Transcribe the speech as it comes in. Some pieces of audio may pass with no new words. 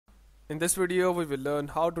In this video, we will learn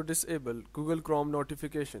how to disable Google Chrome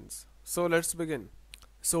notifications. So let's begin.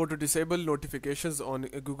 So to disable notifications on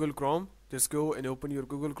Google Chrome, just go and open your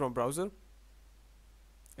Google Chrome browser.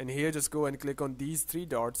 And here just go and click on these three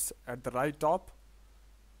dots at the right top.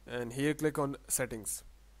 And here click on settings.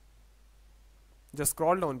 Just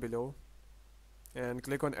scroll down below and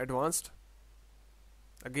click on advanced.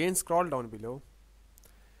 Again scroll down below.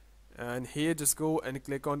 And here just go and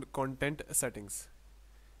click on content settings.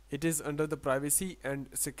 It is under the privacy and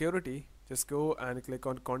security. Just go and click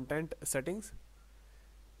on content settings,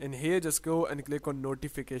 and here just go and click on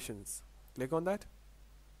notifications. Click on that,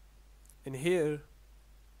 and here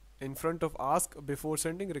in front of ask before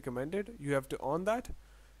sending recommended, you have to on that.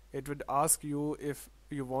 It would ask you if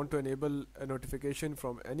you want to enable a notification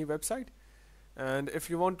from any website, and if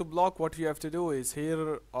you want to block, what you have to do is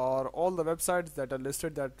here are all the websites that are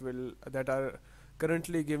listed that are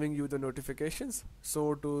currently giving you the notifications.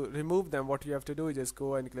 So to remove them, what you have to do is just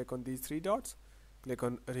go and click on these three dots, click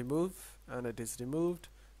on remove, and it is removed.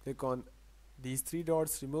 Click on these three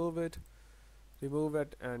dots, remove it,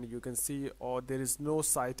 and you can see there is no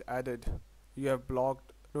site added. You have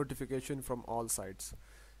blocked notification from all sites.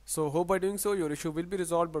 So hope by doing so your issue will be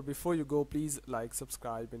resolved, but before you go, please like,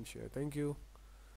 subscribe and share. Thank you.